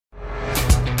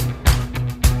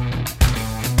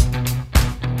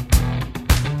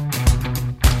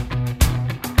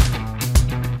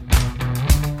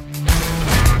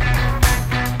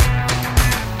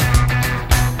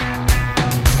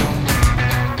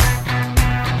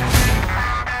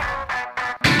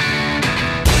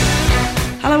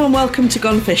welcome to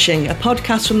Gone Phishing, a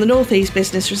podcast from the North East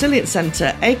Business Resilience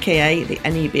Centre, aka the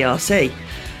NEBRC,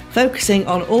 focusing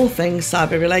on all things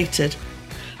cyber related.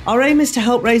 Our aim is to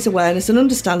help raise awareness and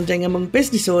understanding among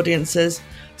business audiences,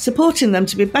 supporting them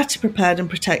to be better prepared and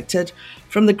protected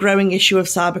from the growing issue of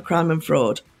cybercrime and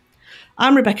fraud.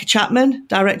 I'm Rebecca Chapman,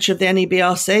 Director of the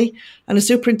NEBRC and a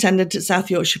Superintendent at South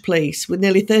Yorkshire Police, with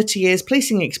nearly 30 years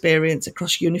policing experience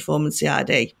across uniform and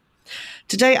CID.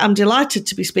 Today I'm delighted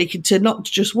to be speaking to not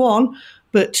just one,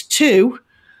 but two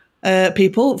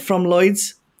people from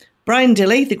Lloyds. Brian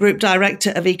Dilley, the Group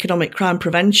Director of Economic Crime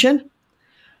Prevention,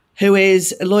 who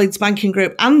is Lloyds Banking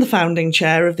Group and the founding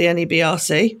chair of the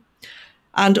NEBRC,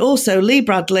 and also Lee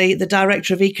Bradley, the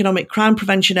Director of Economic Crime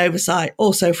Prevention Oversight,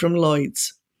 also from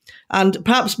Lloyds. And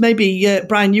perhaps maybe,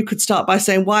 Brian, you could start by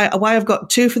saying why I've got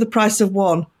two for the price of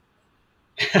one.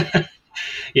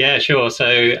 Yeah, sure.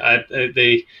 So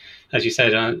as you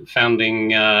said,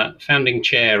 founding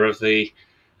chair of the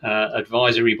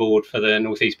advisory board for the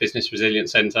North East Business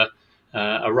Resilience Centre,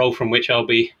 a role from which I'll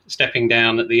be stepping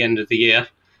down at the end of the year,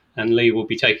 and Lee will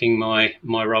be taking my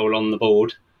role on the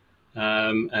board.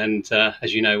 And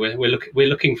as you know, we're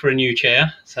looking for a new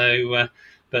chair. So,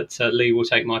 but Lee will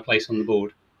take my place on the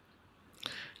board.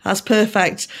 That's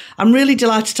perfect. I'm really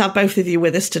delighted to have both of you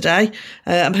with us today.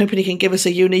 I'm hoping you can give us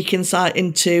a unique insight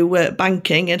into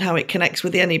banking and how it connects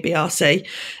with the NEBRC.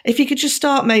 If you could just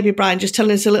start, maybe, Brian, just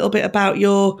telling us a little bit about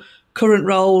your current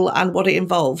role and what it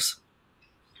involves.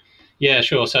 Yeah,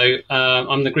 sure. So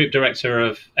I'm the Group Director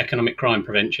of Economic Crime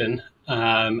Prevention,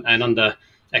 and under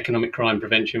Economic Crime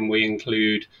Prevention we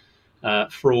include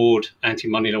fraud,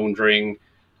 anti-money laundering,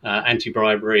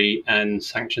 anti-bribery and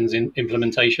sanctions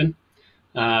implementation.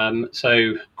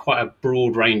 So quite a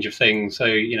broad range of things. So,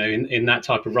 you know, in that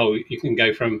type of role, you can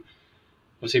go from,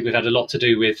 obviously, we've had a lot to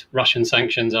do with Russian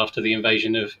sanctions after the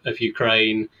invasion of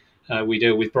Ukraine. We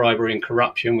deal with bribery and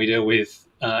corruption. We deal with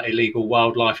illegal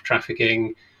wildlife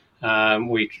trafficking.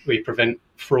 We prevent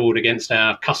fraud against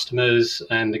our customers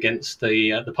and against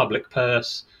the public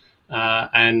purse.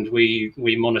 And we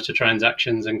monitor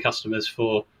transactions and customers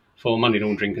for money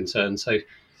laundering concerns. So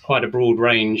quite a broad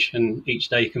range, and each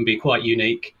day can be quite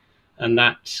unique. And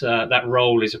that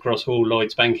role is across all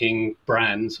Lloyds banking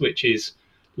brands, which is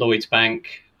Lloyds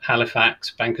Bank, Halifax,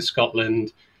 Bank of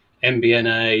Scotland,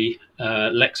 MBNA,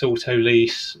 Lex Auto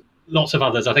Lease, lots of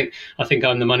others. I think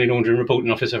I'm the money laundering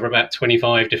reporting officer for about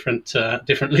 25 different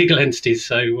legal entities.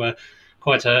 So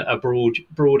quite a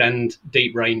broad and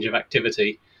deep range of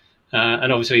activity.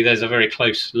 And obviously there's a very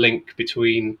close link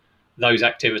between those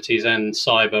activities and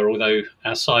cyber, although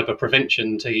our cyber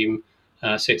prevention team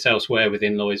sits elsewhere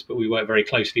within Lloyds, but we work very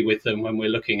closely with them when we're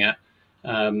looking at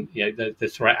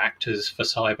the threat actors for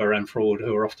cyber and fraud,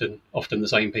 who are often the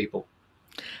same people.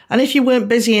 And if you weren't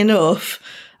busy enough,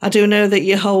 I do know that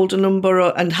you hold a number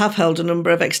and have held a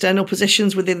number of external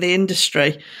positions within the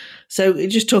industry. So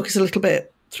just talk us a little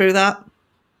bit through that.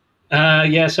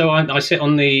 So I sit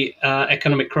on the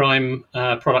Economic Crime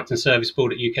Product and Service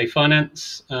Board at UK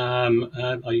Finance.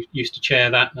 I used to chair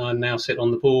that, and I now sit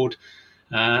on the board,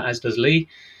 as does Lee.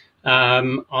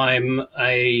 I'm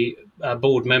a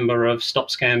board member of Stop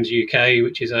Scams UK,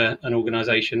 which is an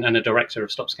organisation, and a director of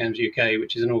Stop Scams UK,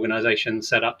 which is an organisation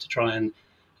set up to try and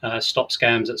stop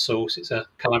scams at source. It's a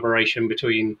collaboration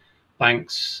between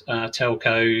banks,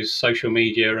 telcos, social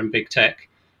media and big tech,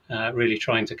 really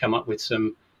trying to come up with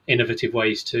some innovative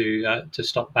ways to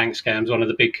stop bank scams. One of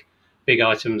the big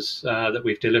items that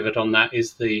we've delivered on that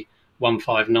is the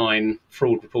 159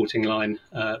 fraud reporting line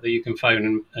that you can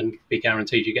phone and be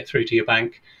guaranteed you get through to your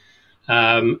bank.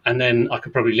 And then I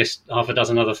could probably list half a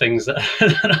dozen other things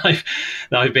that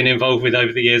I've been involved with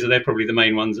over the years, and they're probably the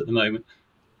main ones at the moment.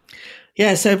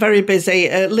 Yeah, so very busy.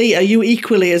 Lee, are you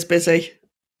equally as busy?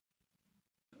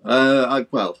 I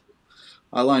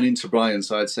line into Brian,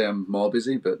 so I'd say I'm more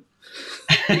busy, but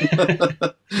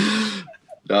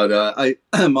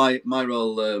my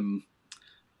role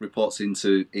reports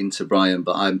into Brian,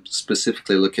 but I'm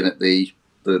specifically looking at the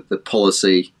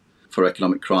policy for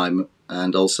economic crime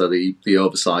and also the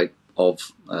oversight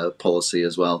of policy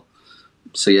as well.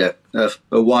 So yeah,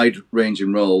 a wide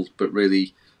ranging role, but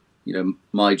really, you know,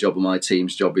 my job and my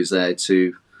team's job is there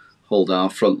to hold our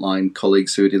frontline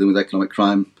colleagues who are dealing with economic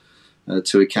crime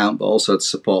to account, but also to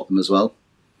support them as well.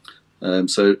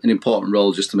 So an important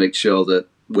role just to make sure that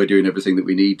we're doing everything that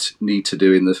we need to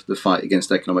do in the fight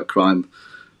against economic crime,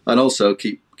 and also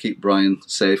keep Brian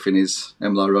safe in his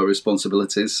MLRO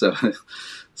responsibilities.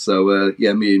 So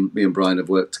me and Brian have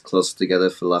worked close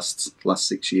together for the last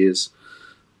 6 years.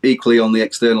 Equally on the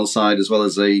external side, as well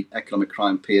as the economic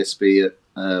crime PSB at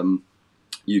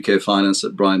UK Finance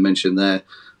that Brian mentioned there,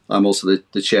 I'm also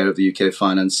the chair of the UK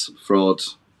Finance Fraud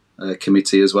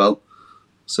Committee as well.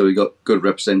 So we've got good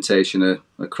representation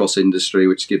across industry,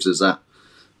 which gives us that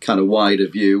kind of wider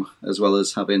view, as well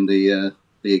as having the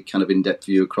kind of in-depth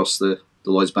view across the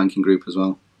Lloyds Banking Group as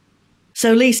well.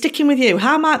 So Lee, sticking with you,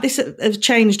 how might this have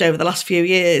changed over the last few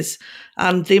years,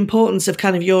 and the importance of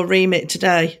kind of your remit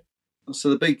today?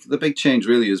 So the big change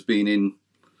really has been in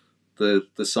the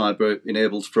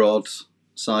cyber-enabled fraud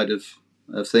side of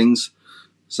things.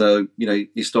 So,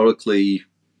 historically,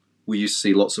 we used to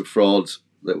see lots of fraud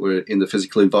that were in the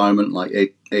physical environment, like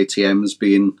ATMs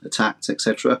being attacked,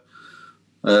 etc.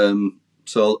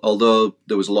 So, although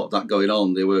there was a lot of that going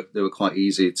on, they were quite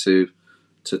easy to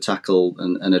tackle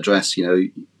and address.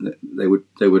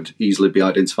 They would easily be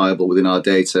identifiable within our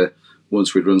data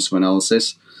once we'd run some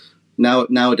analysis.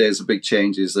 Nowadays, the big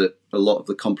change is that a lot of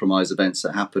the compromise events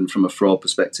that happen from a fraud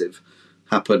perspective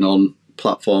happen on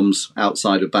platforms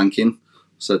outside of banking.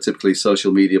 So typically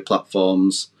social media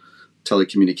platforms,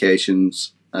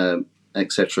 telecommunications,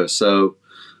 etc. So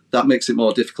that makes it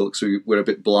more difficult because we're a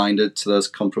bit blinded to those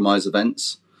compromise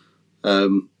events.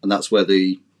 And that's where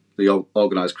the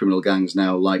organised criminal gangs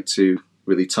now like to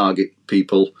really target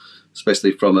people,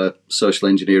 especially from a social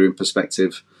engineering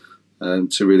perspective,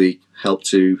 to really help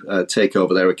to take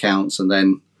over their accounts and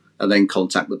then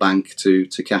contact the bank to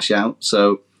cash out.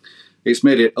 So it's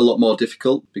made it a lot more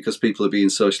difficult because people are being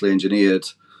socially engineered.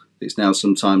 It's now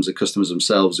sometimes the customers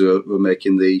themselves who are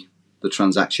making the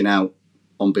transaction out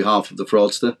on behalf of the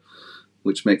fraudster,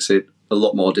 which makes it a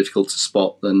lot more difficult to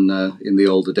spot than in the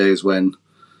older days when,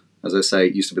 as I say,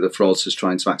 it used to be the fraudsters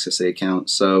trying to access the account.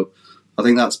 So I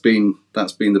think that's been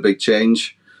the big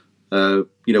change.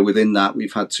 Within that,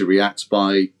 we've had to react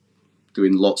by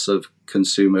doing lots of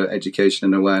consumer education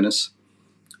and awareness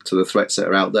to the threats that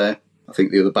are out there. I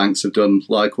think the other banks have done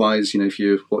likewise. If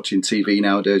you're watching TV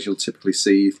nowadays, you'll typically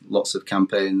see lots of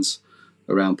campaigns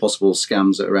around possible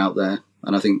scams that are out there.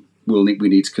 And I think we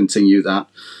need to continue that,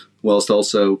 whilst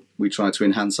also we try to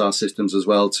enhance our systems as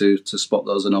well to spot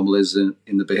those anomalies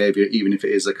in the behaviour, even if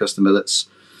it is a customer that's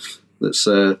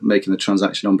making the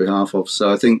transaction on behalf of. So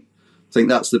I think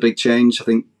that's the big change. I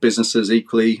think businesses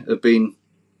equally have been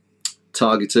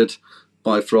targeted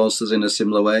by fraudsters in a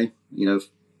similar way.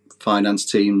 Finance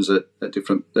teams at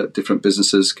different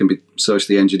businesses can be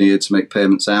socially engineered to make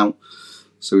payments out.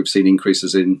 So we've seen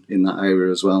increases in that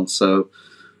area as well. So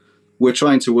we're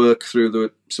trying to work through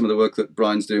some of the work that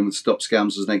Brian's doing with Stop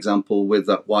Scams as an example with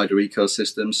that wider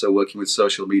ecosystem. So working with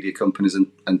social media companies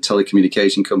and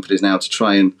telecommunication companies now to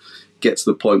try and get to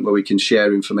the point where we can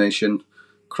share information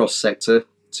cross-sector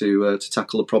to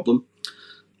tackle the problem.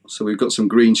 So we've got some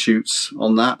green shoots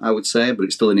on that, I would say, but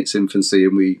it's still in its infancy,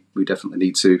 and we definitely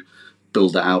need to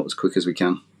build that out as quick as we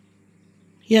can.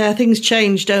 Yeah, things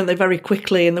change, don't they, very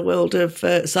quickly in the world of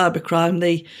cybercrime.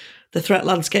 The threat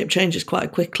landscape changes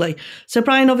quite quickly. So,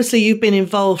 Brian, obviously you've been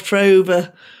involved for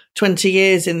over 20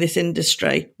 years in this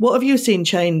industry. What have you seen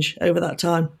change over that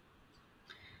time?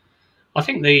 I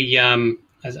think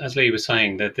as Lee was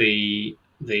saying, that the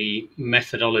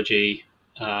methodology,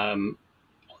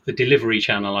 the delivery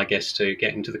channel, I guess, to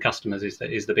getting to the customers is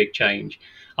the big change.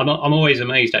 I'm always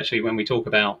amazed actually when we talk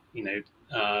about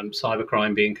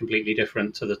cybercrime being completely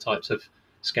different to the types of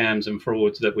scams and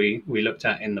frauds that we looked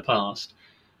at in the past.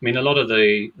 I mean, a lot of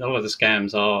the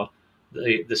scams are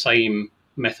the same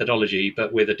methodology,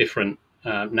 but with a different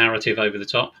narrative over the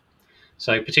top.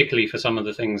 So particularly for some of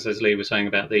the things, as Lee was saying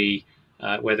about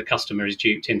where the customer is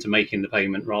duped into making the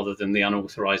payment rather than the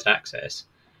unauthorized access,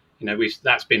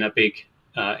 that's been a big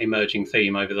emerging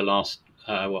theme over the last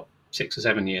 6 or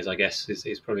 7 years, I guess,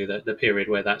 is probably the period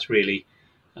where that's really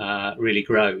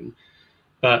grown.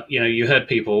 But you heard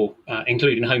people,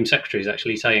 including Home Secretaries,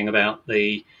 actually saying about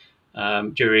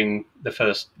during the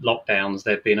first lockdowns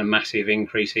there'd been a massive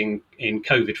increase in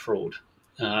COVID fraud,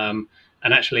 and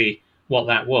actually what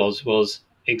that was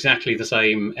exactly the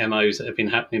same MOs that have been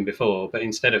happening before, but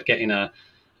instead of getting a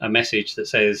message that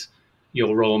says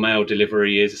your Royal Mail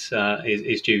delivery is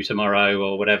due tomorrow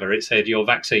or whatever, it said your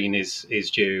vaccine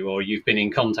is due, or you've been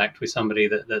in contact with somebody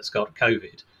that's got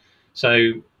COVID.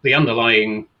 So the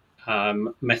underlying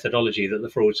methodology that the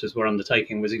fraudsters were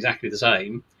undertaking was exactly the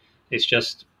same.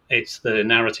 It's the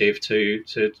narrative to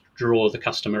draw the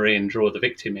customer in, draw the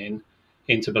victim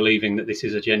into believing that this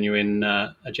is a genuine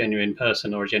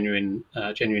person or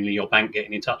genuinely your bank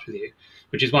getting in touch with you,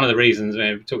 which is one of the reasons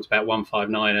we talked about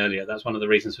 159 earlier. That's one of the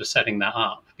reasons for setting that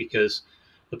up, because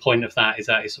the point of that is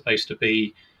it's supposed to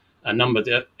be a number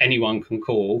that anyone can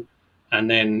call, and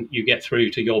then you get through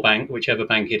to your bank, whichever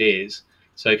bank it is.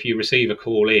 So if you receive a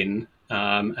call in,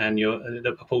 and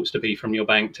that purports to be from your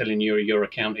bank telling you your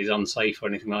account is unsafe or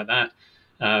anything like that,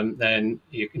 then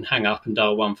you can hang up and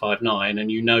dial 159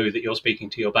 and you know that you're speaking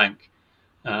to your bank.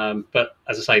 But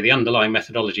as I say, the underlying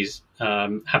methodologies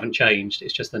haven't changed.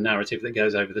 It's just the narrative that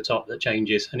goes over the top that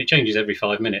changes, and it changes every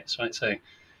 5 minutes, right? So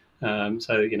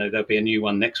there'll be a new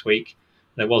one next week.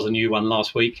 There was a new one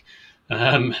last week,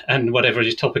 and whatever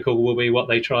is topical will be what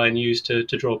they try and use to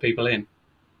draw people in.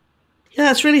 Yeah,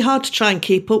 it's really hard to try and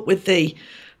keep up with the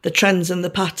trends and the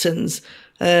patterns.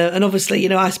 And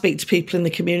obviously, I speak to people in the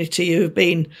community who have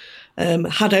been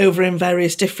had over in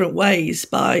various different ways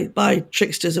by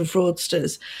tricksters and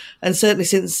fraudsters. And certainly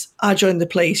since I joined the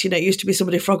police, it used to be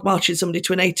somebody frog marching somebody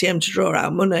to an ATM to draw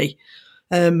out money.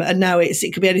 And now it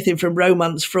could be anything from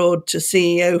romance fraud to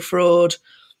CEO fraud,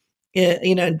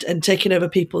 and taking over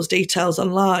people's details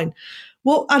online.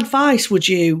 What advice would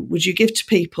you give to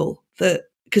people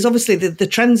because obviously the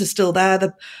trends are still there,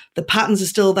 the patterns are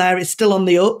still there, it's still on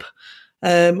the up.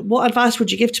 What advice would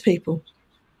you give to people?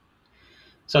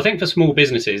 So I think for small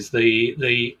businesses,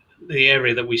 the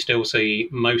area that we still see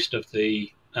most of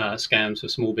the scams for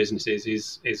small businesses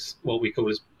is what we call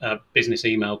as business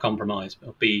email compromise,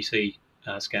 or BEC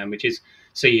scam, which is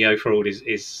CEO fraud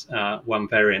is one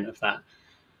variant of that.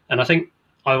 And I think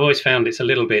I've always found it's a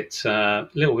little bit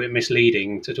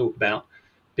misleading to talk about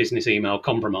business email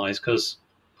compromise, because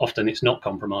often it's not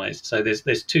compromised. So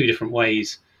there's two different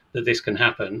ways that this can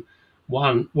happen.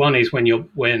 One is when your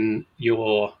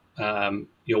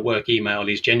work email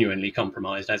is genuinely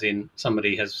compromised, as in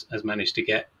somebody has managed to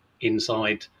get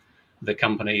inside the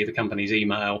company's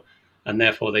email, and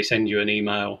therefore they send you an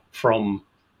email from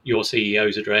your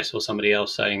CEO's address or somebody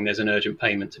else saying there's an urgent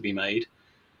payment to be made.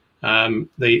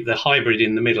 The hybrid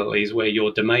in the middle is where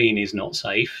your domain is not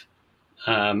safe,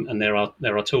 and there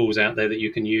are tools out there that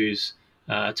you can use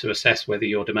to assess whether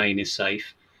your domain is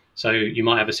safe. So you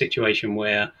might have a situation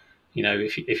where,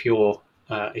 if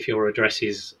your address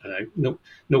is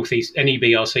Northeast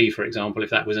NEBRC, for example, if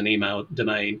that was an email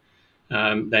domain,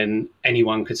 then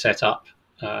anyone could set up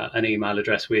an email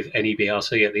address with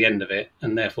NEBRC at the end of it,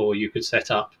 and therefore you could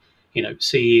set up,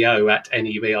 CEO at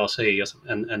NEBRC or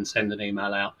something, and send an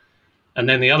email out. And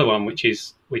then the other one, which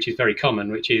is very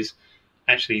common, which is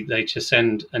actually they just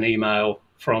send an email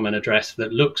from an address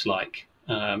that looks like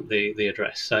the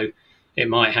address. So it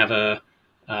might have a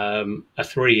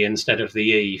 3 instead of the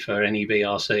E for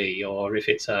NEBRC, or if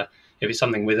it's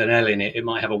something with an L in it, it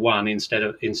might have a 1 instead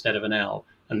of an L,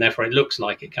 and therefore it looks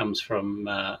like it comes from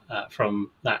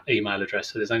that email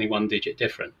address. So there's only 1 digit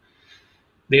different.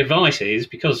 The advice is,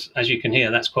 because as you can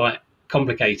hear, that's quite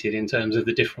complicated in terms of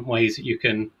the different ways that you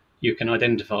can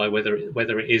identify whether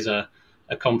it is a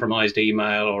compromised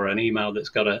email or an email that's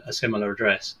got a similar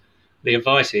address. The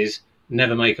advice is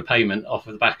never make a payment off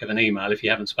of the back of an email if you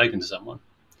haven't spoken to someone.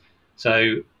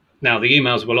 So now the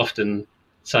emails will often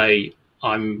say,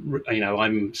 I'm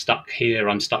stuck here,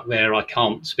 I'm stuck there, I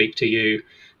can't speak to you,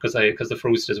 because the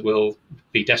fraudsters will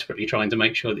be desperately trying to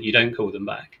make sure that you don't call them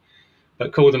back.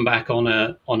 But call them back on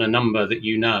a number that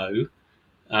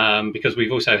because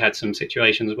we've also had some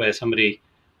situations where somebody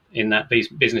in that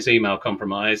business email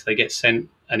compromise, they get sent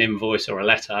an invoice or a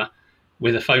letter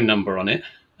with a phone number on it,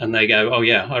 and they go, oh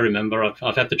yeah, I remember,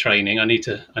 I've had the training, I need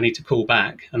to call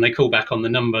back, and they call back on the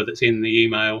number that's in the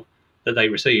email that they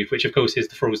received, which of course is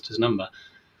the fraudster's number.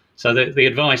 So the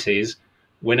advice is,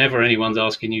 whenever anyone's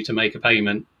asking you to make a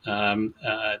payment, and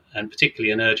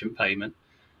particularly an urgent payment,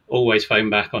 always phone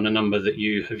back on a number that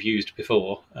you have used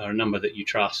before, or a number that you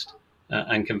trust,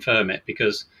 and confirm it,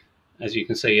 because as you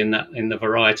can see in the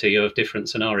variety of different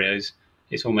scenarios,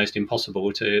 it's almost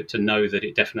impossible to know that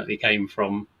it definitely came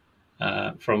from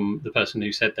the person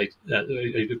who said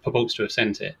who purports to have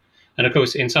sent it. And of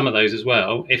course, in some of those as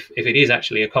well, if it is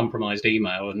actually a compromised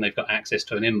email and they've got access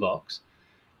to an inbox,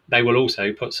 they will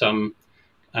also put some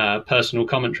personal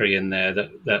commentary in there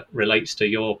that relates to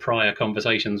your prior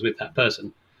conversations with that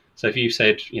person. So if you've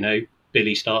said,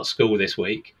 Billy starts school this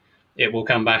week, it will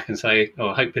come back and say,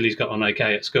 I hope Billy's got on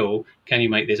okay at school. Can you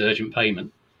make this urgent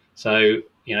payment? So,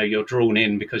 you're drawn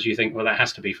in because you think, well, that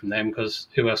has to be from them, because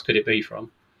who else could it be from?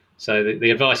 So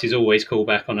the advice is always call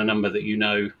back on a number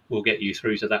that will get you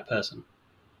through to that person.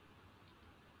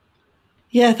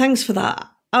 Yeah, thanks for that.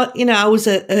 I was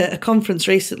at a conference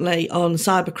recently on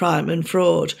cybercrime and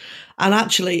fraud, and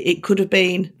actually it could have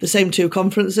been the same 2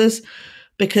 conferences,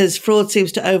 because fraud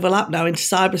seems to overlap now into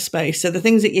cyberspace. So the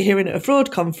things that you're hearing at a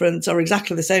fraud conference are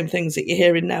exactly the same things that you're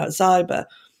hearing now at cyber.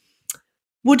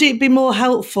 Would it be more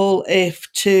helpful if,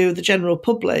 to the general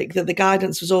public, that the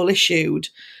guidance was all issued,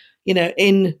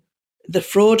 in the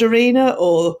fraud arena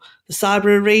or the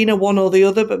cyber arena, one or the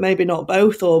other, but maybe not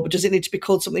both? Or does it need to be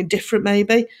called something different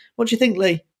maybe? What do you think,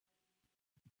 Lee?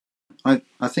 I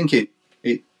think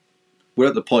we're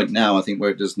at the point now, I think, where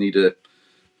it does need a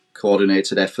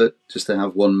coordinated effort just to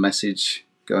have one message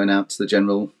going out to the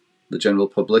general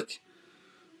public.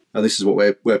 And this is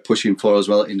what we're pushing for as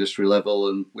well at industry level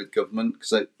and with government,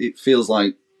 because it feels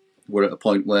like we're at a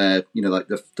point where, like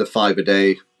the 5 a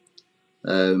day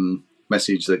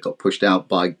message that got pushed out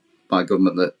by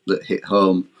government that hit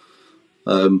home.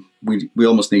 We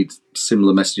almost need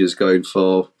similar messages going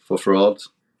for fraud.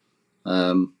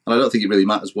 And I don't think it really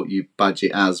matters what you badge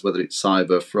it as, whether it's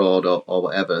cyber fraud or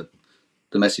whatever.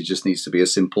 The message just needs to be a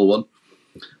simple one.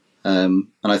 And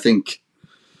I think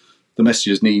the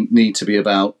messages need to be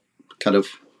about kind of,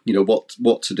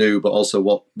 what to do, but also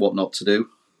what not to do.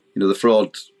 The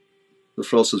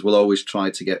fraudsters will always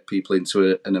try to get people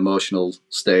into an emotional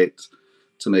state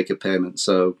to make a payment.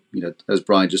 So, as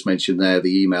Brian just mentioned there,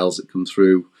 the emails that come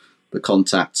through, the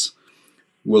contacts,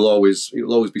 it will always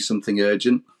be something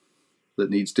urgent that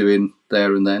needs doing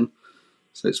there and then.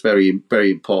 So it's very, very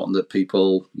important that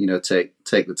people, take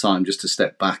the time just to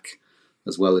step back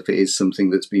as well, if it is something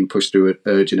that's being pushed through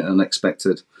urgent and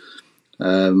unexpected,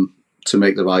 to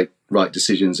make the right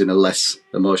decisions in a less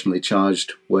emotionally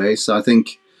charged way. So I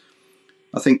think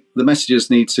the messages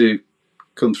need to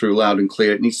come through loud and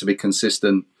clear. It needs to be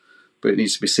consistent, but it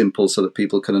needs to be simple so that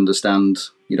people can understand,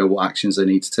 what actions they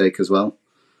need to take as well.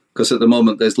 Because at the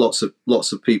moment, there's lots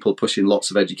of people pushing lots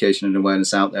of education and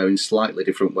awareness out there in slightly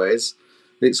different ways.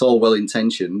 It's all well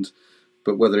intentioned,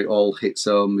 but whether it all hits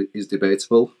home is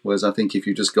debatable. Whereas I think if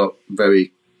you've just got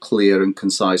very clear and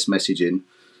concise messaging,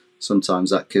 sometimes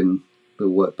that will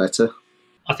work better.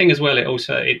 I think as well,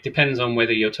 it depends on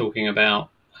whether you're talking about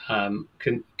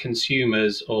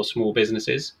consumers or small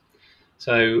businesses.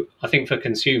 So I think for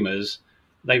consumers,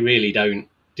 they really don't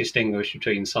distinguish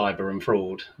between cyber and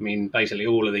fraud. I mean, basically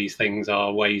all of these things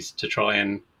are ways to try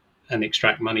and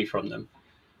extract money from them.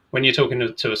 When you're talking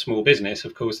to a small business,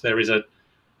 of course, there is a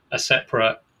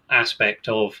separate aspect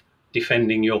of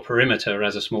defending your perimeter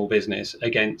as a small business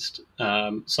against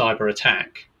cyber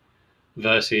attack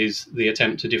versus the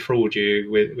attempt to defraud you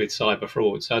with cyber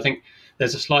fraud. So I think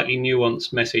there's a slightly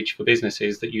nuanced message for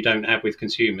businesses that you don't have with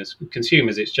consumers. With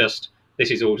consumers, it's just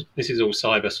this is all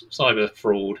cyber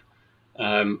fraud,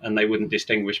 and they wouldn't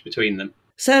distinguish between them.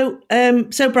 So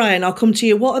Brian, I'll come to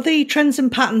you. What are the trends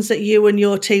and patterns that you and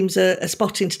your teams are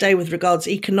spotting today with regards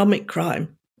to economic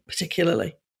crime,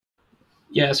 particularly?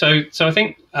 Yeah, so I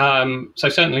think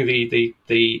certainly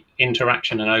the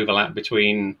interaction and overlap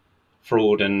between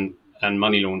fraud and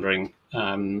money laundering,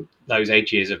 those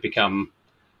edges have become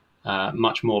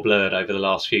much more blurred over the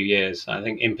last few years. I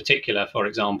think in particular, for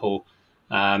example,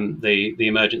 the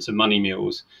emergence of money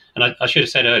mules. And I should have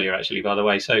said earlier, actually, by the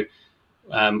way, so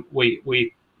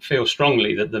we feel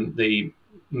strongly that the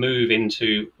move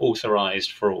into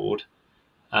authorised fraud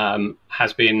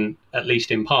has been, at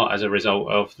least in part, as a result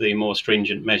of the more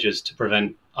stringent measures to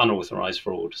prevent unauthorised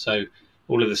fraud. So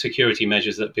all of the security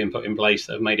measures that have been put in place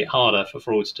that have made it harder for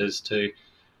fraudsters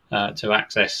to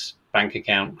access bank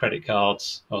account, credit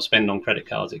cards, or spend on credit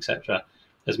cards, etc.,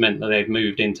 has meant that they've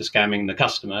moved into scamming the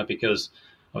customer, because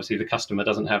obviously the customer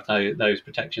doesn't have those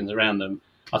protections around them.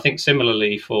 I think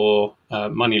similarly for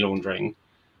money laundering,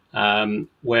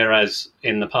 whereas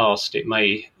in the past it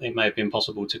may have been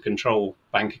possible to control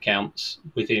bank accounts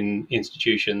within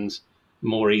institutions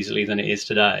more easily than it is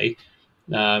today.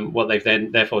 What they've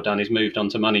then therefore done is moved on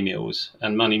to money mules,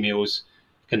 and money mules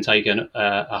can take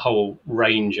a whole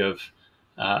range of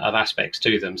aspects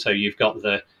to them. So you've got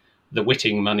the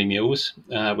witting money mules,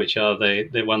 which are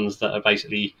the ones that are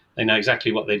basically, they know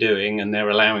exactly what they're doing and they're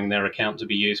allowing their account to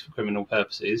be used for criminal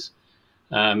purposes.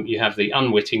 You have the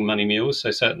unwitting money mules,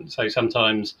 so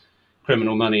sometimes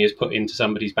criminal money is put into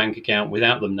somebody's bank account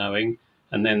without them knowing,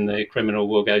 and then the criminal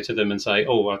will go to them and say,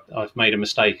 "Oh, I've made a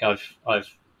mistake.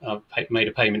 I've made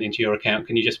a payment into your account.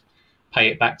 Can you just pay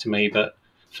it back to me? But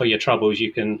for your troubles,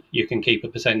 you can keep a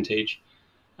percentage."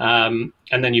 And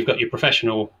then you've got your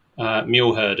professional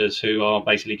mule herders who are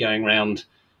basically going around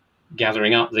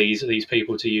gathering up these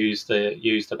people to use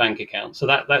the bank account. So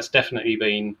that's definitely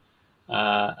been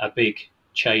a big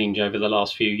change over the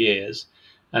last few years.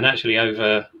 And actually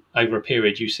over a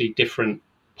period, you see different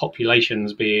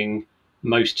populations being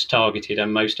most targeted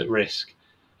and most at risk.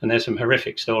 And there's some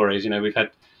horrific stories. We've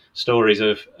had stories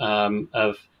of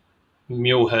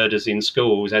mule herders in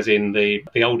schools, as in the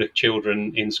older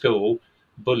children in school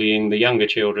bullying the younger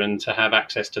children to have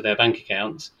access to their bank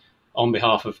accounts on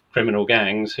behalf of criminal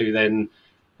gangs, who then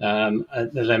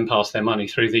pass their money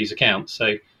through these accounts.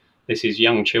 So this is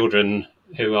young children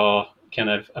who are kind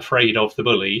of afraid of the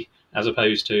bully, as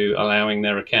opposed to allowing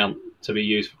their account to be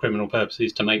used for criminal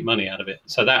purposes to make money out of it.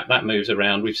 So that moves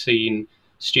around. We've seen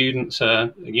students,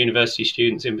 university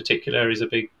students in particular, is a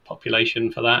big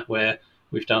population for that, where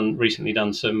we've recently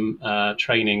done some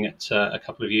training at a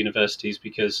couple of universities,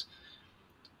 because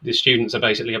the students are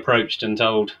basically approached and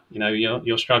told,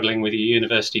 you're struggling with your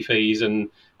university fees and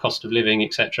cost of living,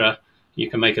 etc. You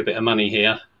can make a bit of money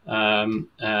here, and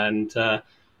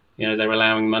they're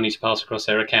allowing money to pass across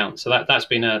their account. So that's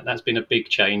been a big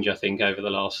change, I think, over the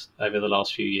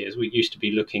last few years. We used to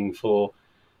be looking for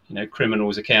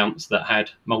criminals' accounts that had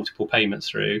multiple payments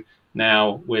through.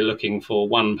 Now we're looking for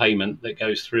one payment that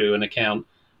goes through an account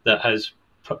that has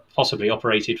possibly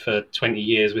operated for 20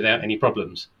 years without any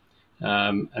problems.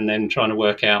 And then trying to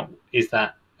work out, is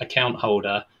that account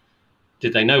holder,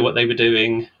 did they know what they were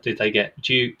doing? Did they get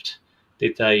duped?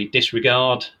 Did they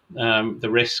disregard the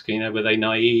risk? Were they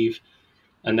naive?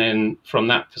 And then from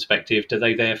that perspective, do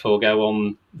they therefore go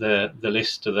on the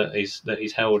list that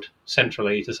is held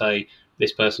centrally to say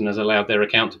this person has allowed their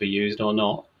account to be used or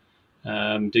not?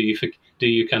 Do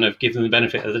you kind of give them the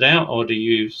benefit of the doubt, or do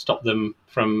you stop them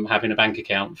from having a bank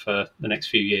account for the next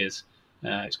few years?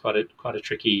 It's quite a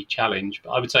tricky challenge, but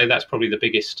I would say that's probably the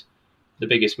biggest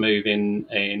move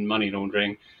in money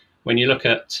laundering. When you look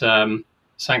at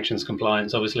sanctions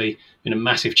compliance, obviously been a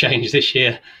massive change this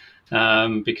year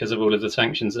because of all of the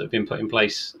sanctions that have been put in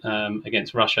place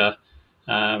against Russia,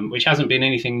 which hasn't been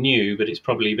anything new, but it's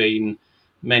probably been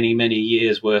many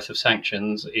years worth of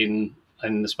sanctions in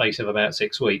the space of about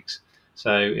 6 weeks.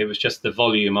 So it was just the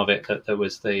volume of it that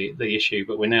was the issue.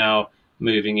 But we're now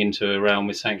moving into a realm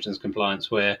with sanctions compliance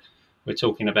where we're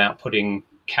talking about putting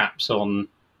caps on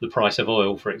the price of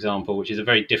oil, for example, which is a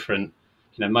very different,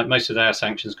 most of our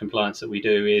sanctions compliance that we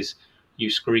do is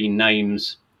you screen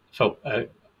names for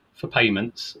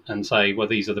payments and say, well,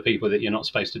 these are the people that you're not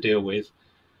supposed to deal with.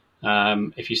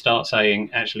 If you start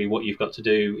saying, actually, what you've got to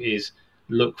do is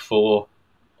look for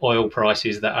oil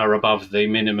prices that are above the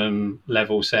minimum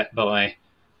level set by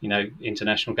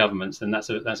international governments, then that's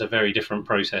a very different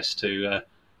process to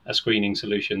a screening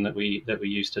solution that we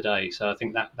use today. So I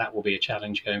think that will be a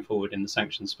challenge going forward in the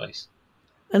sanctions space.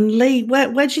 And Lee,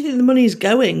 where do you think the money is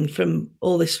going from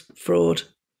all this fraud?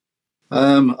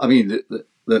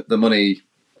 The money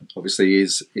obviously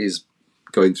is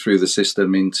going through the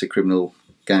system into criminal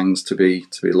gangs to be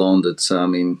laundered.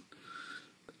 So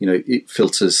it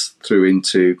filters through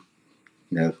into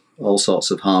all sorts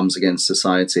of harms against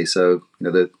society. So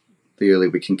the earlier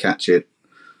we can catch it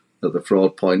at the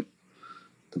fraud point,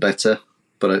 the better.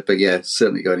 But yeah,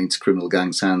 certainly going into criminal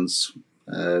gangs' hands.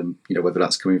 Whether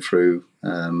that's coming through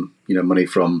money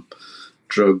from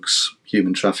drugs,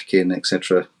 human trafficking,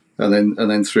 etc., and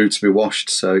then through to be washed.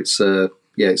 So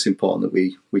it's important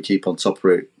that we keep on top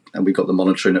of it, and we've got the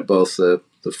monitoring at both the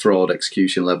fraud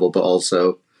execution level, but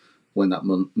also when that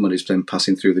money's been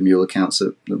passing through the mule accounts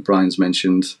that Brian's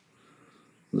mentioned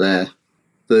there.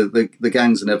 The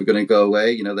gangs are never going to go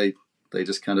away. They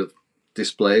just kind of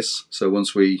displace. So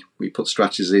once we put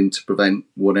strategies in to prevent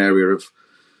one area of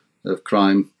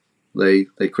crime, they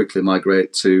quickly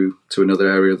migrate to another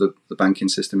area of the banking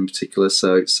system in particular.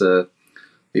 So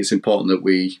it's important that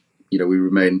we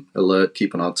remain alert,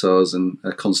 keep on our toes, and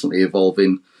are constantly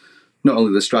evolving not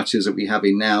only the strategies that we have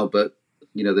in now, but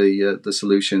the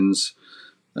solutions,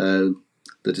 the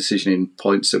decisioning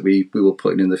points that we will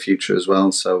put in the future as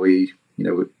well. So we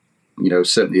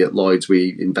certainly at Lloyds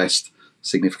we invest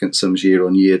significant sums year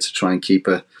on year to try and keep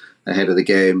ahead of the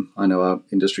game. I know our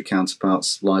industry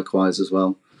counterparts likewise as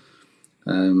well.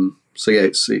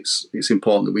 It's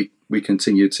important that we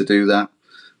continue to do that.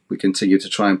 We continue to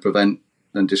try and prevent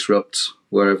and disrupt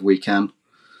wherever we can,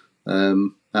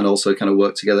 and also kind of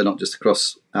work together, not just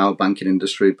across our banking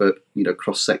industry, but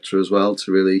cross sector as well,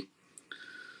 to really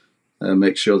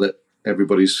make sure that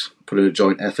everybody's putting a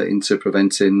joint effort into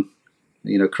preventing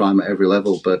crime at every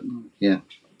level. But yeah,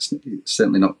 it's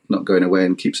certainly not going away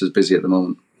and keeps us busy at the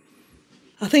moment.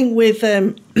 I think with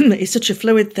it's such a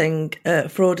fluid thing,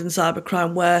 fraud and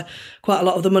cybercrime, where quite a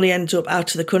lot of the money ends up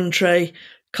out of the country,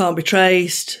 can't be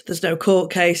traced, there's no court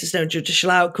case, there's no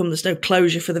judicial outcome, there's no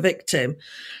closure for the victim.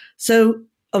 So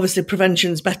obviously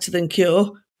prevention's better than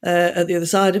cure at the other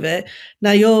side of it.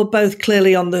 Now you're both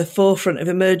clearly on the forefront of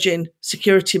emerging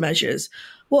security measures.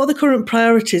 What are the current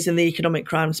priorities in the economic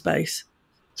crime space?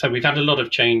 So we've had a lot of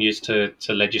changes to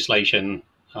legislation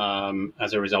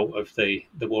as a result of the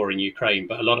war in Ukraine,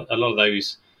 but a lot of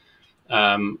those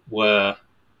were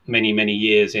many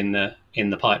years in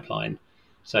the pipeline.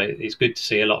 So it's good to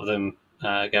see a lot of them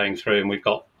going through, and we've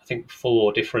got, I think,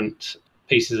 4 different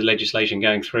pieces of legislation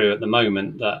going through at the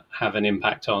moment that have an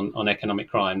impact on economic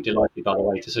crime. Delighted, by the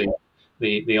way, to see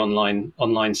the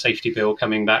online safety bill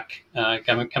coming back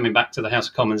to the House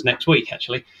of Commons next week,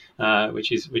 actually,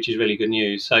 which is really good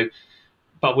news. So,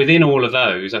 but within all of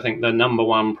those, I think the number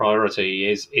one priority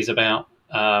is about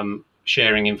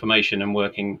sharing information and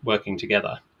working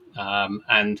together.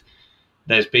 And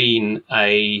there's been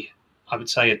I would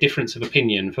say, a difference of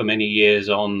opinion for many years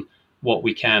on what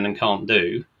we can and can't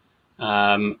do.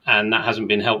 And that hasn't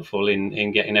been helpful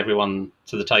in getting everyone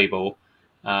to the table,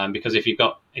 because if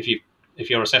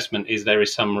your assessment is there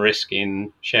is some risk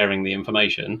in sharing the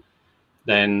information,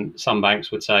 then some banks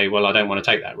would say, well, I don't want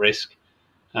to take that risk.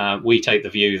 We take the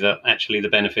view that actually the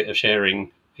benefit of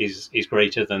sharing is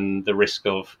greater than the risk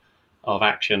of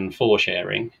action for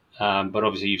sharing. But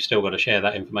obviously, you've still got to share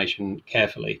that information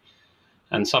carefully.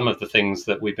 And some of the things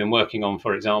that we've been working on,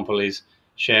 for example, is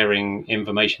sharing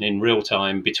information in real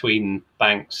time between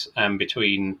banks and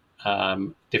between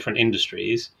different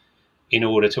industries in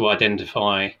order to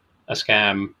identify a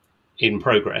scam in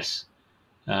progress.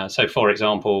 So, for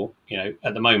example,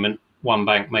 at the moment, one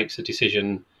bank makes a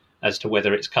decision as to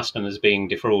whether its customers being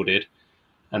defrauded.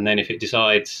 And then if it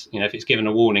decides, if it's given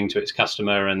a warning to its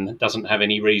customer and doesn't have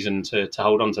any reason to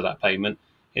hold on to that payment,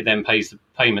 it then pays the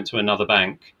payment to another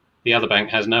bank. The other bank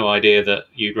has no idea that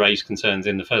you'd raised concerns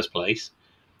in the first place.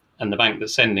 And the bank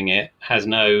that's sending it has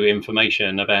no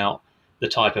information about the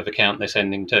type of account they're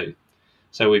sending to.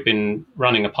 So we've been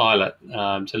running a pilot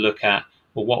to look at,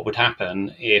 well, what would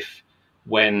happen if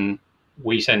when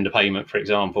we send a payment, for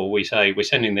example, we say we're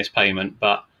sending this payment,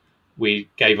 but we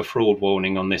gave a fraud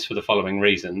warning on this for the following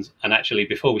reasons. And actually,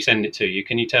 before we send it to you,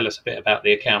 can you tell us a bit about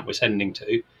the account we're sending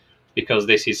to? Because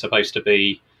this is supposed to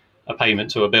be a payment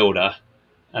to a builder.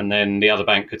 And then the other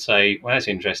bank could say, well, that's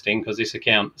interesting because this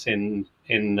account's in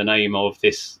the name of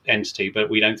this entity, but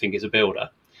we don't think it's a builder.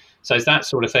 So it's that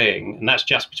sort of thing. And that's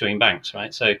just between banks,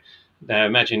 right? So now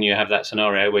imagine you have that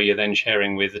scenario where you're then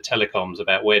sharing with the telecoms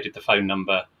about where did the phone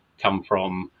number come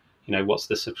from, what's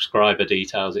the subscriber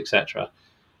details, etc.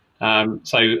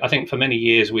 So I think for many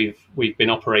years we've been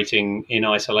operating in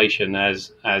isolation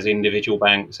as individual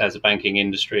banks, as a banking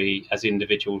industry, as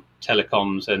individual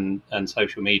telecoms and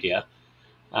social media.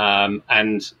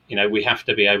 And we have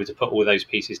to be able to put all those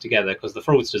pieces together because the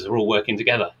fraudsters are all working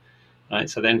together, right?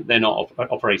 So then they're not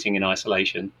operating in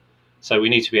isolation. So we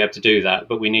need to be able to do that,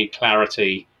 but we need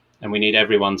clarity and we need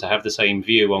everyone to have the same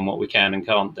view on what we can and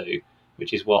can't do,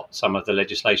 which is what some of the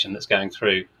legislation that's going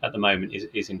through at the moment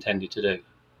is intended to do.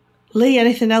 Lee,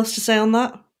 anything else to say on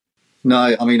that?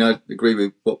 No, I mean, I agree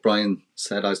with what Brian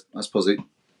said. I suppose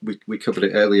we covered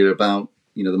it earlier about,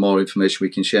 the more information we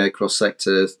can share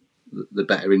cross-sector, the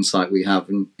better insight we have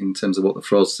in terms of what the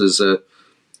fraudsters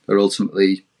are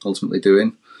ultimately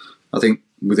doing. I think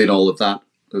within all of that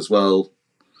as well,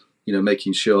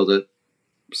 making sure that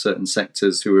certain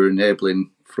sectors who are enabling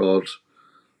fraud,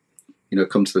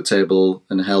 come to the table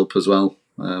and help as well.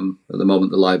 At the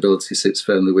moment, the liability sits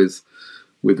firmly with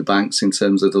the banks in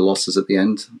terms of the losses at the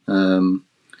end.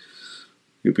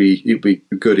 It'd be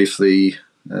good if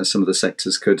some of the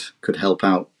sectors could help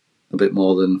out a bit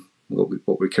more than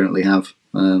what we currently have.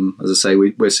 As I say,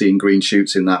 we're seeing green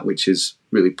shoots in that, which is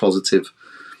really positive.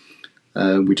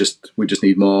 We just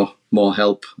need more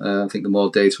help. I think the more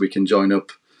data we can join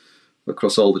up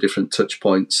across all the different touch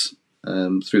points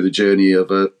through the journey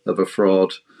of a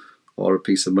fraud or a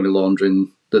piece of money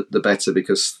laundering, the better,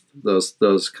 because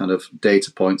those kind of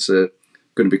data points are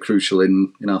going to be crucial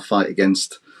in our fight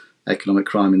against economic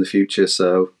crime in the future.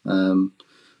 So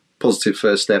positive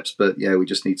first steps, but yeah, we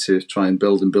just need to try and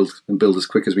build as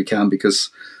quick as we can, because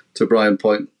to Brian's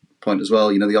point as well,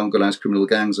 the organised criminal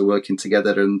gangs are working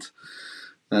together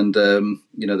and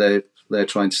they're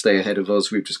trying to stay ahead of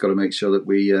us. We've just got to make sure that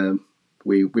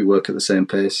we work at the same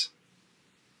pace.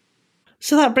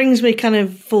 So that brings me kind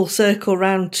of full circle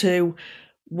round to,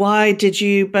 why did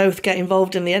you both get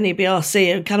involved in the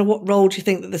NEBRC, and kind of what role do you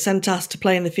think that the centre has to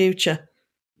play in the future?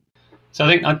 So I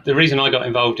think the reason I got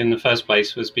involved in the first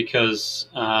place was because,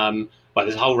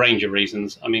 there's a whole range of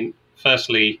reasons. I mean,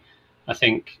 firstly, I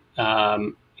think,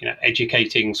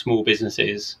 educating small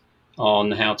businesses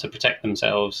on how to protect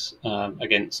themselves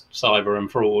against cyber and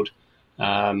fraud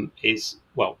is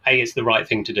the right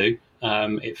thing to do.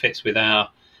 It fits with our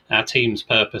team's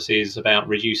purposes about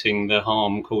reducing the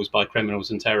harm caused by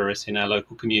criminals and terrorists in our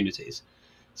local communities.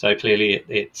 So clearly,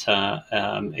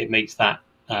 it meets that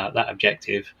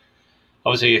objective.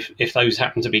 Obviously, if those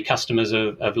happen to be customers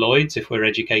of Lloyd's, if we're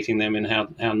educating them in how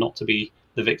not to be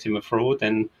the victim of fraud,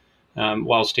 then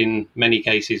whilst in many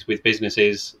cases with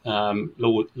businesses,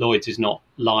 Lloyd's is not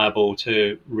liable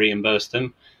to reimburse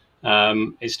them,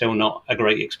 it's still not a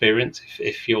great experience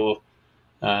if your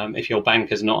bank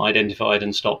has not identified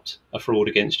and stopped a fraud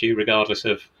against you, regardless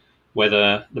of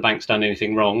whether the bank's done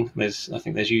anything wrong. I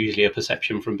think there's usually a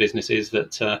perception from businesses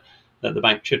that that the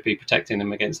bank should be protecting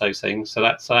them against those things. So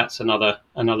that's another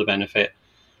benefit.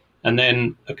 And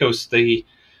then, of course, the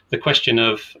question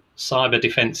of cyber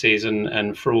defences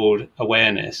and fraud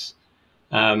awareness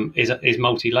is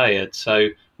multi-layered. So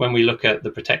when we look at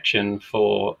the protection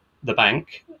for the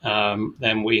bank,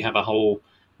 then we have a whole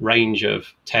range of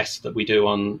tests that we do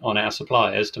on our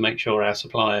suppliers to make sure our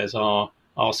suppliers are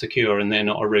secure and they're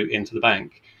not a route into the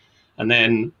bank. And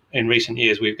then in recent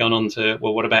years, we've gone on to,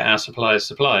 well, what about our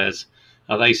suppliers?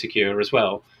 Are they secure as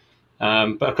well?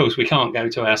 But of course, we can't go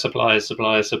to our supplier,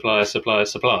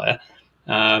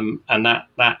 and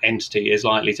that entity is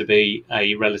likely to be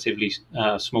a relatively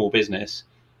small business.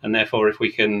 And therefore, if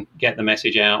we can get the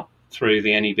message out through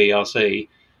the NEBRC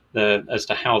as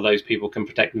to how those people can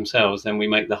protect themselves, then we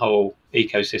make the whole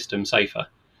ecosystem safer.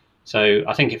 So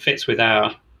I think it fits with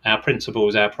our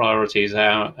principles, our priorities,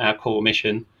 our core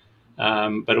mission.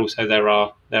 But also there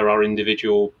are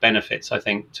individual benefits, I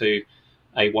think, to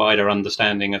a wider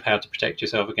understanding of how to protect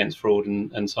yourself against fraud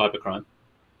and cybercrime.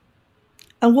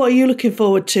 And what are you looking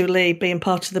forward to, Lee, being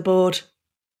part of the board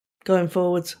going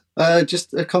forwards?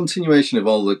 Just a continuation of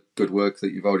all the good work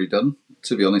that you've already done,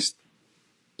 to be honest,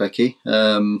 Becky.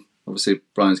 Obviously,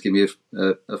 Brian's given me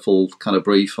a full kind of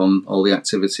brief on all the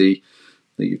activity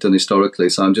that you've done historically.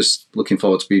 So I'm just looking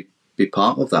forward to be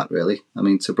part of that, really. I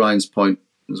mean, to Brian's point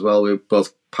as well, we're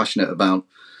both passionate about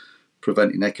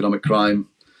preventing economic crime.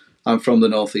 I'm from the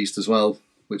Northeast as well,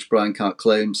 which Brian can't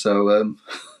claim. So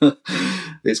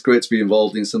it's great to be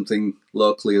involved in something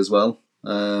locally as well.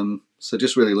 So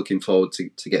just really looking forward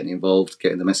to getting involved,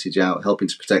 getting the message out, helping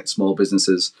to protect small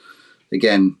businesses.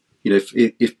 Again,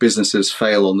 if businesses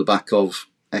fail on the back of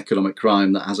economic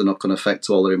crime, that has a knock-on effect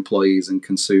to all their employees and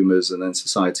consumers and then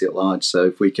society at large. So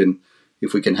if we can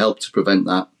help to prevent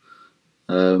that,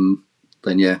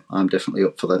 then yeah, I'm definitely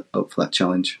up for that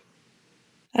challenge.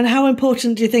 And how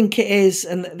important do you think it is,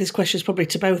 and this question is probably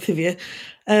to both of you,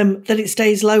 that it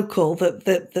stays local, that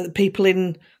the people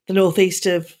in the northeast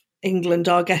of England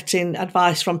are getting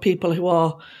advice from people who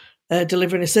are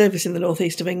delivering a service in the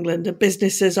northeast of England, and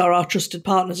businesses or our trusted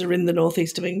partners are in the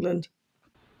northeast of England?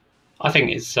 I think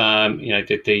it's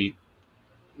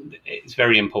it's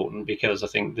very important, because I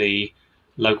think the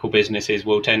local businesses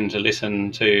will tend to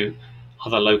listen to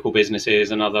other local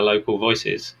businesses and other local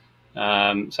voices.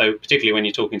 So particularly when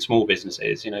you're talking small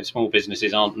businesses, small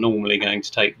businesses aren't normally going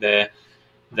to take their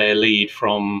lead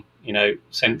from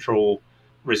central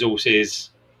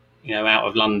resources, out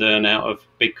of London, out of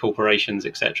big corporations,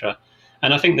 etc.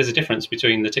 And I think there's a difference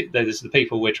between there's the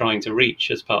people we're trying to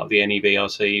reach as part of the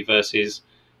NEBRC versus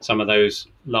some of those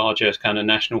larger kind of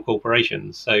national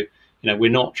corporations. So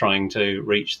we're not trying to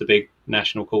reach the big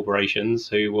national corporations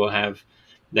who will have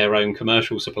their own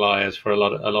commercial suppliers for a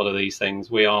lot of these things.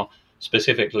 We are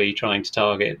specifically trying to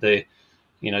target the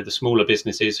smaller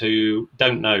businesses who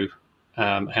don't know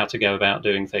how to go about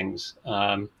doing things.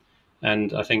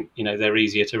 And I think they're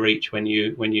easier to reach when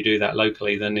you do that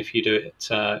locally than if you do it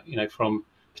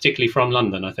particularly from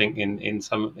London. I think in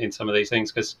some of these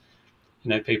things, because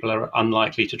people are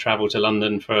unlikely to travel to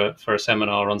London for a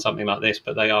seminar on something like this,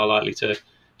 but they are likely to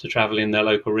travel in their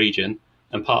local region.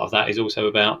 And part of that is also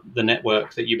about the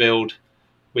network that you build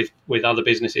with other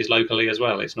businesses locally as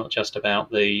well. It's not just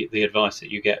about the advice that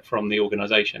you get from the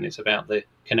organisation. It's about the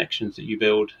connections that you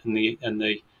build and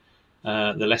the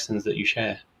lessons that you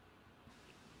share.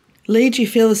 Lee, do you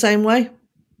feel the same way?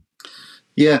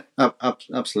 Yeah,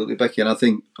 absolutely, Becky. And I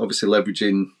think obviously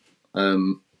leveraging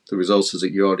the resources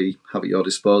that you already have at your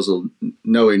disposal,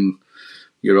 knowing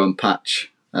your own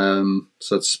patch,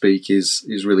 so to speak,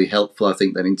 is really helpful, I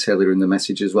think, then in tailoring the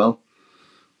message as well.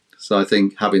 So I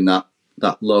think having that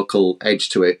local edge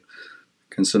to it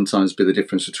can sometimes be the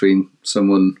difference between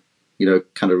someone,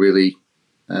 kind of really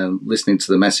listening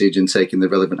to the message and taking the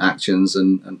relevant actions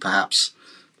and perhaps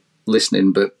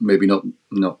listening, but maybe not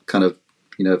kind of,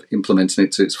 implementing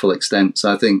it to its full extent.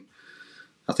 So I think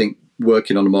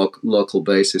working on a more local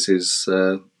basis is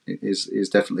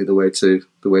definitely the way to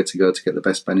go to get the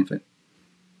best benefit.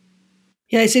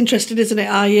 Yeah, it's interesting, isn't it?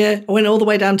 I went all the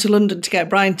way down to London to get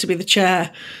Brian to be the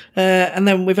chair, and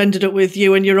then we've ended up with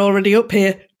you, and you're already up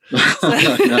here.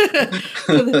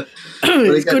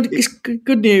 It's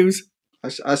good news.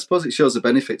 I suppose it shows the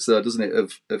benefits, though, doesn't it,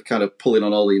 of kind of pulling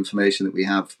on all the information that we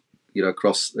have,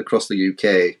 across the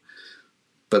UK,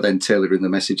 but then tailoring the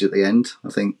message at the end. I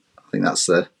think that's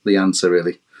the answer,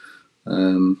 really.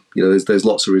 There's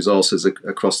lots of resources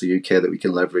across the UK that we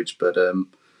can leverage, but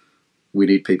we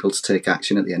need people to take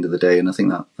action at the end of the day. And I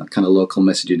think that kind of local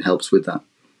messaging helps with that.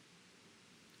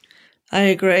 I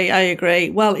agree.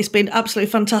 Well, it's been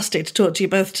absolutely fantastic to talk to you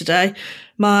both today.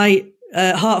 My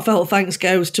heartfelt thanks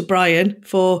goes to Brian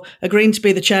for agreeing to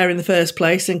be the chair in the first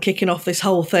place and kicking off this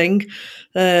whole thing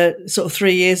sort of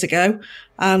 3 years ago.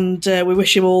 And we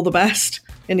wish him all the best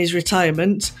in his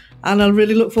retirement. And I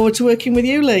really look forward to working with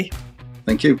you, Lee.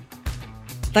 Thank you.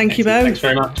 Thank you both. Thanks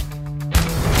very much.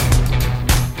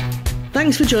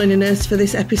 Thanks for joining us for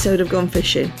this episode of Gone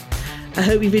Fishing. I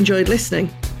hope you've enjoyed listening.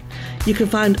 You can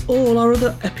find all our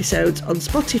other episodes on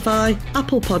Spotify,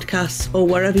 Apple Podcasts, or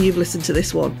wherever you've listened to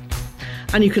this one.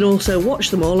 And you can also watch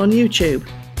them all on YouTube.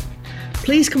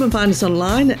 Please come and find us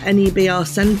online at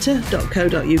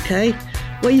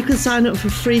nebrcentre.co.uk, where you can sign up for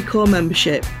free core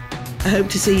membership. I hope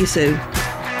to see you soon.